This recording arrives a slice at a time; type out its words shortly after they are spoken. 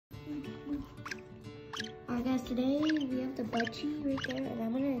Alright guys, today we have the budgie right there, and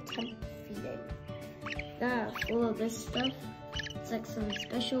I'm gonna attempt to feed it. Full of this stuff. It's like some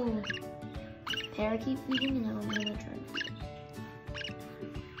special parakeet feeding, and I'm gonna try and feed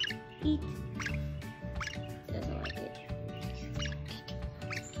it. Eat. It doesn't like it.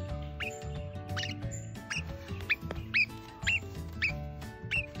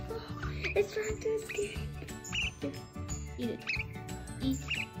 Oh, it's trying to escape. Here, eat it. Eat.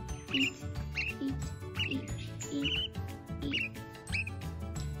 Eat. Eat. Eat, eat, eat.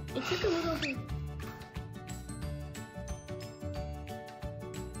 It took a little bit.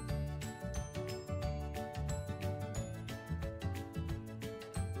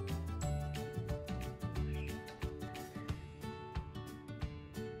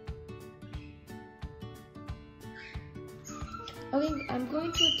 Okay, I'm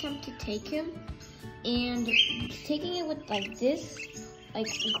going to attempt to take him, and taking it with like this, like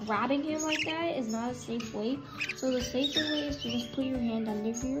grabbing him like that is not a safe way. So the safer way is to just put your hand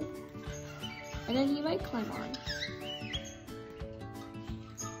under here, and then he might climb on.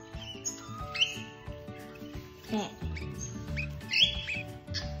 Okay.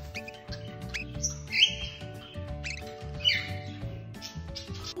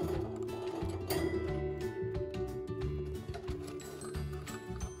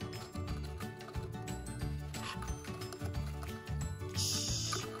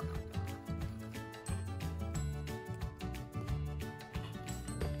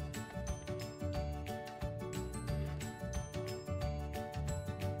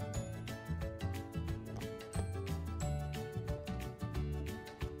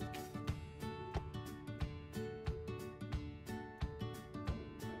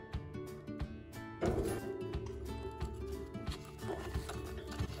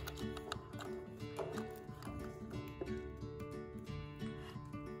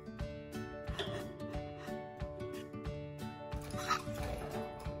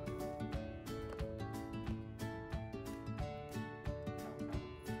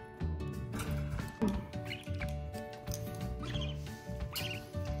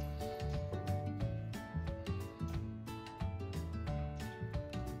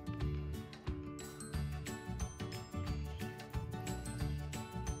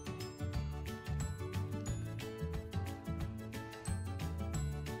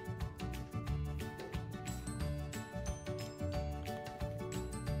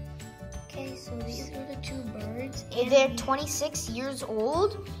 Okay, so these are the two birds. They're 26 years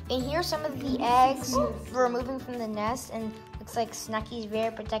old, and here's some of the eggs we're removing from the nest, and looks like Snucky's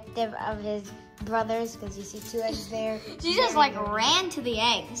very protective of his brothers because you see 2 eggs there. She just like ran to the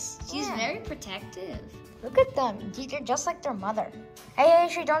eggs. She's very protective. Look at them. They're just like their mother. Hey,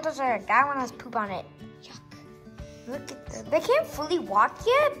 Ashley, don't touch that. That one has poop on it. Yuck. Look at them. They can't fully walk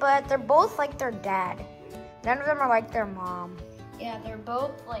yet, but they're both like their dad. None of them are like their mom. Yeah, they're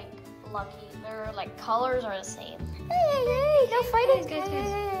both like lucky. Their like colors are the same. Hey, no fighting. Guys.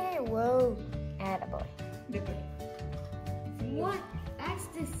 Hey, whoa. Attaboy. What? That's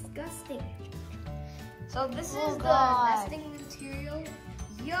disgusting. So this is the nesting material.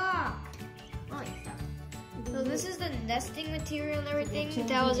 Yuck. Oh, yeah. So this is the nesting material and everything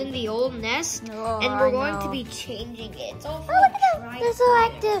that was in the old nest, and we're going to be changing it. It's all look at them. They're so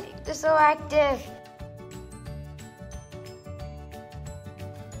active. They're so active.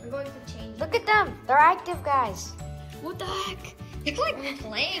 We're going to change. Look at them. They're active, guys. What the heck? They're like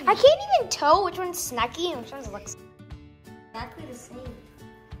playing. I can't even tell which one's Snucky and which one's looks exactly the same.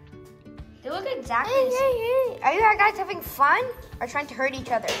 They look exactly the same. Hey. Are you guys having fun or trying to hurt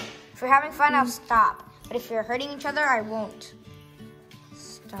each other? If you're having fun, I'll stop. But if you're hurting each other, I won't.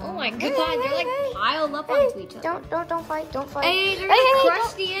 Stop. Oh my god, they're like piled up onto each other. Don't fight. Don't fight. Hey, they're gonna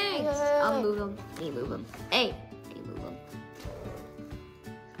crush the eggs. I'll move them. You move them. Hey, you move them.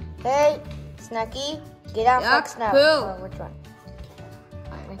 Hey, Snucky, get out next now. Oh, which one?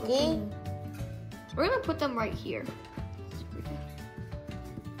 Snucky? We're gonna put them right here.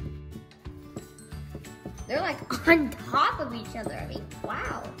 They're like on top of each other. I mean,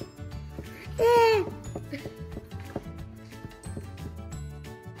 wow.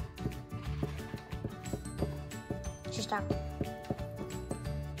 Just stop.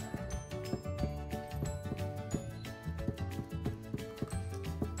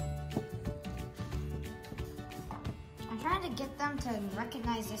 I'm trying to get them to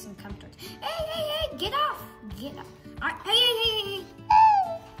recognize this and come towards. Hey, get off! Get off. Hey.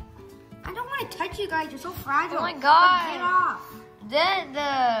 I don't want to touch you guys. You're so fragile. Oh my god. Get off.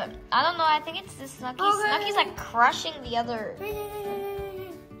 I don't know, I think it's the Snucky. Okay. Snucky's like crushing the other.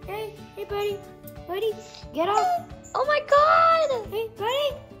 Hey, buddy, get off. Oh my god! Hey,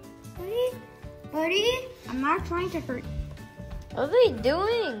 buddy. Buddy, I'm not trying to hurt. What are they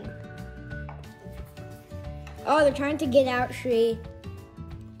doing? Oh, they're trying to get out, Shree.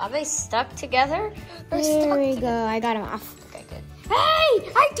 Are they stuck together? They're There stuck we together. go. I got him off. Okay, good.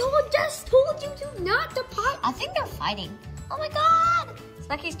 Hey, I just told you to not depart. I think they're fighting. Oh my god! It's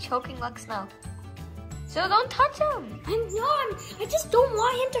like he's choking Lux now. So don't touch him. I just don't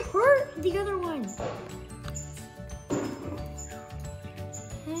want him to hurt the other one.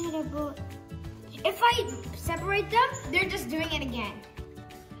 If I separate them, they're just doing it again.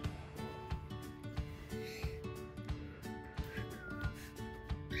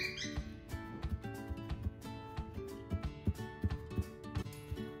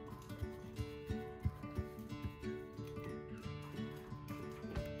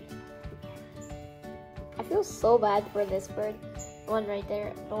 I feel so bad for this bird. The one right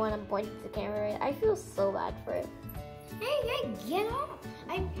there. The one I'm pointing to the camera right. I feel so bad for it. Hey, get off.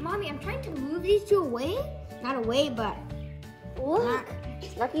 Mommy, I'm trying to move these two away. Not away, but... Look!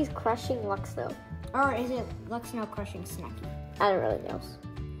 Snucky's crushing Lux though. Or is it Lux now crushing Snucky? I don't really know.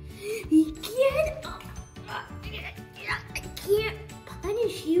 Get up. I can't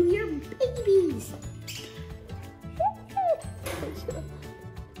punish you. You're babies.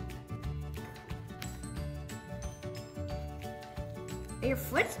 Are your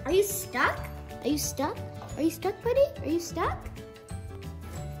foot? Are you stuck? Are you stuck? Are you stuck, buddy? Are you stuck?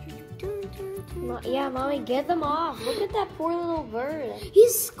 Yeah, Mommy, get them off. Look at that poor little bird.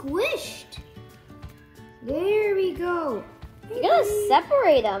 He's squished. There we go. You gotta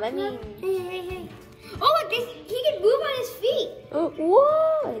separate them. I mean... Hey. Oh, look, he can move on his feet.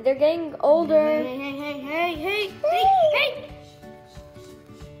 Whoa! They're getting older. Hey.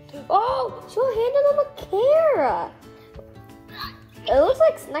 Oh, she'll handle them with care.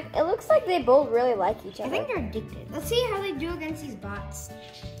 It looks like they both really like each other. I think they're addicted. Let's see how they do against these bots.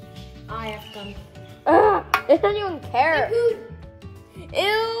 I have done. They don't even care. They pooed.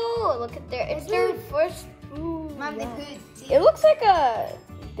 Ew! Look at it's their first food. Mom, they pooed. See? It looks like a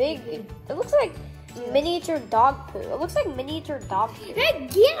big. It looks like miniature dog poo. It looks like miniature dog poo. Hey,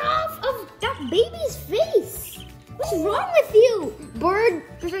 get off of that baby's face! What's wrong with you, bird?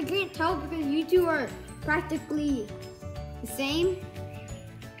 Because I can't tell because you two are practically the same.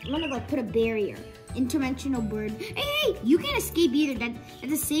 I'm gonna like put a barrier. Interdimensional bird. Hey, you can't escape either. That's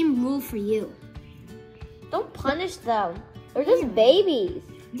the same rule for you. Don't punish them. They're just babies.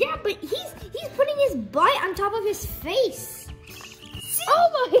 Yeah, but he's putting his butt on top of his face. See? Oh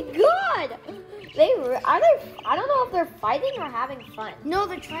my god! I don't know if they're fighting or having fun. No,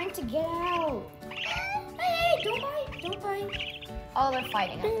 they're trying to get out. Hey, don't bite. Oh, they're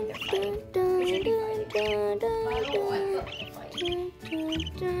fighting. I think they're fighting. They should be fighting.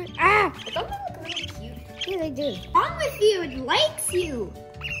 Ah! But don't they look really cute? Yeah, they do. What's wrong with you? It likes you.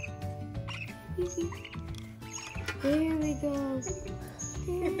 There we go.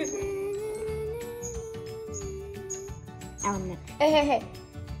 Hey.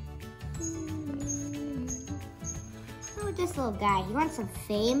 Oh, this little guy. He wants some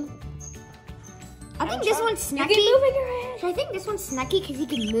fame. I think this one's Snucky. You can move in your head. I think this one's Snucky because he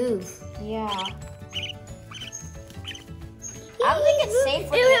can move. Yeah. I don't think it's safe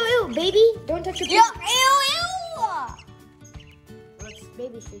for Ew, baby. Don't touch your Ew. It's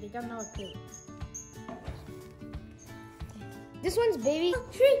baby food. They don't know it's food. This one's baby.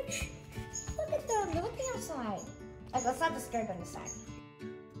 Shh. Look at them. They're looking outside. Like, let's not disturb them this time.